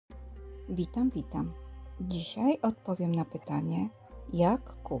Witam. Dzisiaj odpowiem na pytanie, jak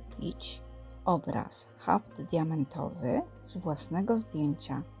kupić obraz haft diamentowy z własnego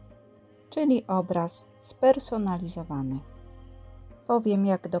zdjęcia, czyli obraz spersonalizowany. Powiem,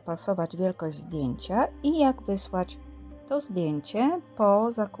 jak dopasować wielkość zdjęcia i jak wysłać to zdjęcie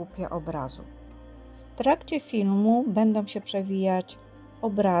po zakupie obrazu. W trakcie filmu będą się przewijać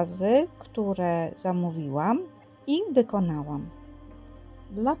obrazy, które zamówiłam i wykonałam.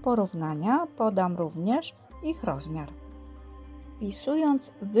 Dla porównania podam również ich rozmiar.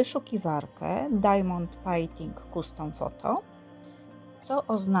 Wpisując w wyszukiwarkę Diamond Painting Custom Photo, co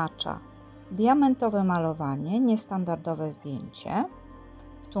oznacza diamentowe malowanie, niestandardowe zdjęcie,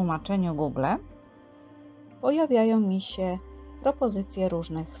 w tłumaczeniu Google pojawiają mi się propozycje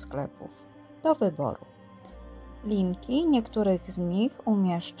różnych sklepów do wyboru. Linki niektórych z nich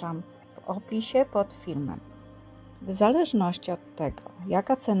umieszczam w opisie pod filmem. W zależności od tego,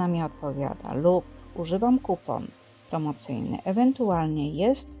 jaka cena mi odpowiada lub używam kupon promocyjny, ewentualnie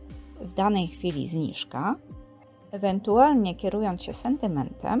jest w danej chwili zniżka, ewentualnie kierując się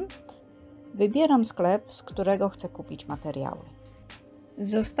sentymentem, wybieram sklep, z którego chcę kupić materiały.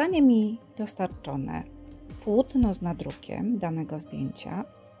 Zostanie mi dostarczone płótno z nadrukiem danego zdjęcia,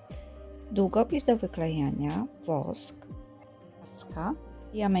 długopis do wyklejania, wosk, packa,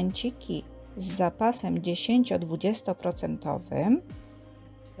 diamenciki z zapasem 10-20%,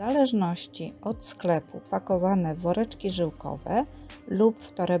 w zależności od sklepu pakowane w woreczki żyłkowe lub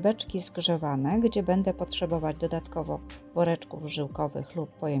w torebeczki zgrzewane, gdzie będę potrzebować dodatkowo woreczków żyłkowych lub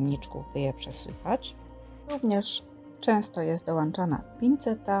pojemniczków, by je przesypać. Również często jest dołączana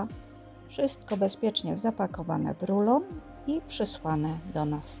pinceta, wszystko bezpiecznie zapakowane w rulon i przysłane do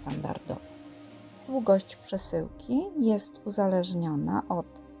nas standardowo. Długość przesyłki jest uzależniona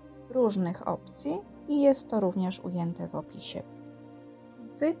od różnych opcji i jest to również ujęte w opisie.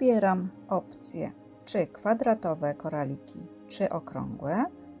 Wybieram opcje czy kwadratowe koraliki, czy okrągłe.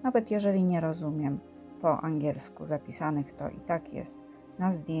 Nawet jeżeli nie rozumiem po angielsku zapisanych, to i tak jest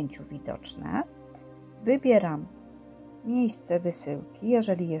na zdjęciu widoczne. Wybieram miejsce wysyłki,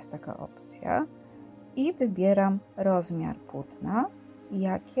 jeżeli jest taka opcja, i wybieram rozmiar płótna,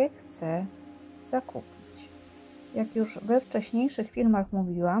 jakie chcę zakupić. Jak już we wcześniejszych filmach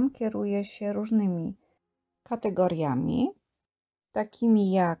mówiłam, kieruję się różnymi kategoriami,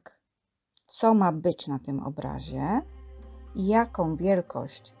 takimi jak co ma być na tym obrazie, jaką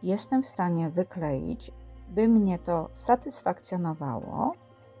wielkość jestem w stanie wykleić, by mnie to satysfakcjonowało,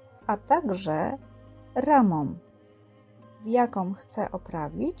 a także ramą, w jaką chcę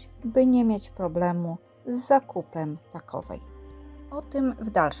oprawić, by nie mieć problemu z zakupem takowej. O tym w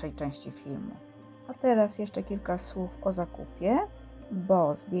dalszej części filmu. A teraz jeszcze kilka słów o zakupie,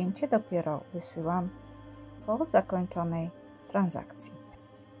 bo zdjęcie dopiero wysyłam po zakończonej transakcji.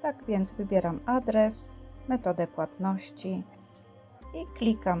 Tak więc wybieram adres, metodę płatności i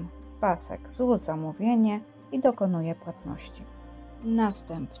klikam w pasek Złóż zamówienie i dokonuję płatności.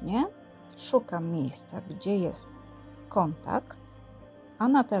 Następnie szukam miejsca, gdzie jest kontakt, a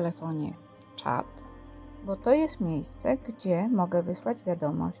na telefonie czat, bo to jest miejsce, gdzie mogę wysłać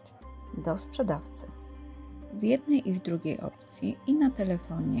wiadomość do sprzedawcy. W jednej i w drugiej opcji, i na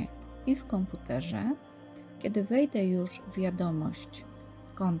telefonie, i w komputerze, kiedy wejdę już w wiadomość,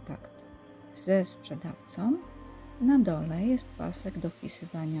 w kontakt ze sprzedawcą, na dole jest pasek do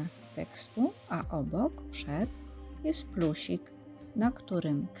wpisywania tekstu, a obok, przed, jest plusik, na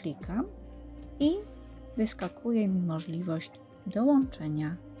którym klikam i wyskakuje mi możliwość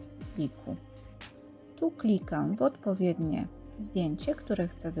dołączenia pliku. Tu klikam w odpowiednie zdjęcie, które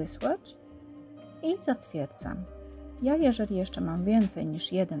chcę wysłać i zatwierdzam. Jeżeli jeszcze mam więcej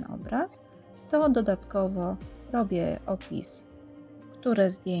niż jeden obraz, to dodatkowo robię opis, które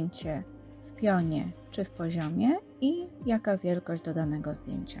zdjęcie w pionie czy w poziomie i jaka wielkość do danego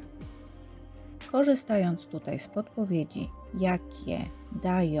zdjęcia. Korzystając tutaj z podpowiedzi, jakie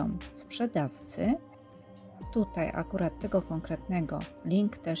dają sprzedawcy, tutaj akurat tego konkretnego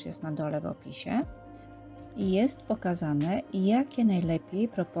link też jest na dole w opisie, i jest pokazane, jakie najlepiej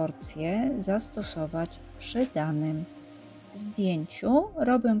proporcje zastosować przy danym zdjęciu,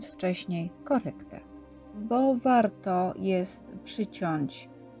 robiąc wcześniej korektę. Bo warto jest przyciąć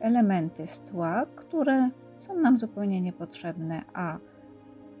elementy z tła, które są nam zupełnie niepotrzebne, a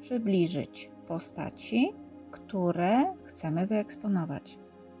przybliżyć postaci, które chcemy wyeksponować.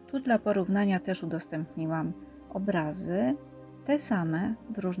 Tu dla porównania też udostępniłam obrazy, te same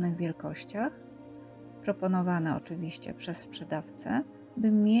w różnych wielkościach, proponowane oczywiście przez sprzedawcę,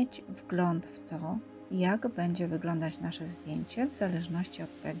 by mieć wgląd w to, jak będzie wyglądać nasze zdjęcie w zależności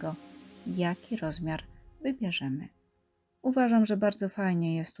od tego, jaki rozmiar wybierzemy. Uważam, że bardzo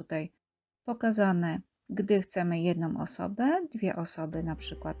fajnie jest tutaj pokazane, gdy chcemy jedną osobę, dwie osoby, na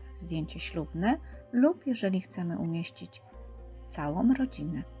przykład zdjęcie ślubne, lub jeżeli chcemy umieścić całą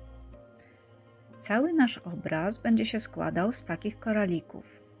rodzinę. Cały nasz obraz będzie się składał z takich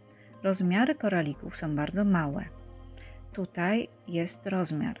koralików. Rozmiary koralików są bardzo małe. Tutaj jest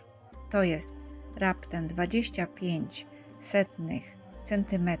rozmiar. To jest raptem 25 setnych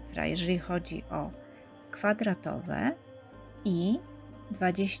centymetra, jeżeli chodzi o kwadratowe, i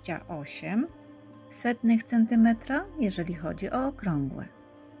 28 setnych centymetra, jeżeli chodzi o okrągłe.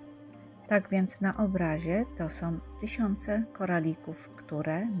 Tak więc na obrazie to są tysiące koralików,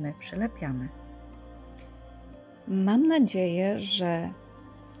 które my przylepiamy. Mam nadzieję, że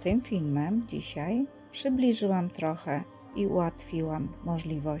tym filmem dzisiaj przybliżyłam trochę i ułatwiłam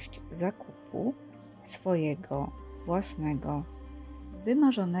możliwość zakupu swojego własnego,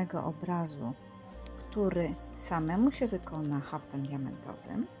 wymarzonego obrazu, który samemu się wykona haftem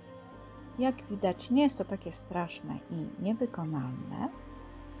diamentowym. Jak widać, nie jest to takie straszne i niewykonalne.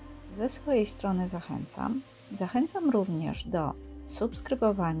 Ze swojej strony zachęcam. Zachęcam również do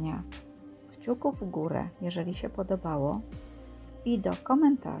subskrybowania, kciuków w górę, jeżeli się podobało, i do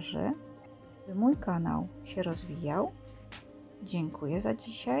komentarzy, by mój kanał się rozwijał. Dziękuję za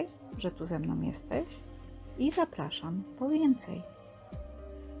dzisiaj, że tu ze mną jesteś i zapraszam po więcej.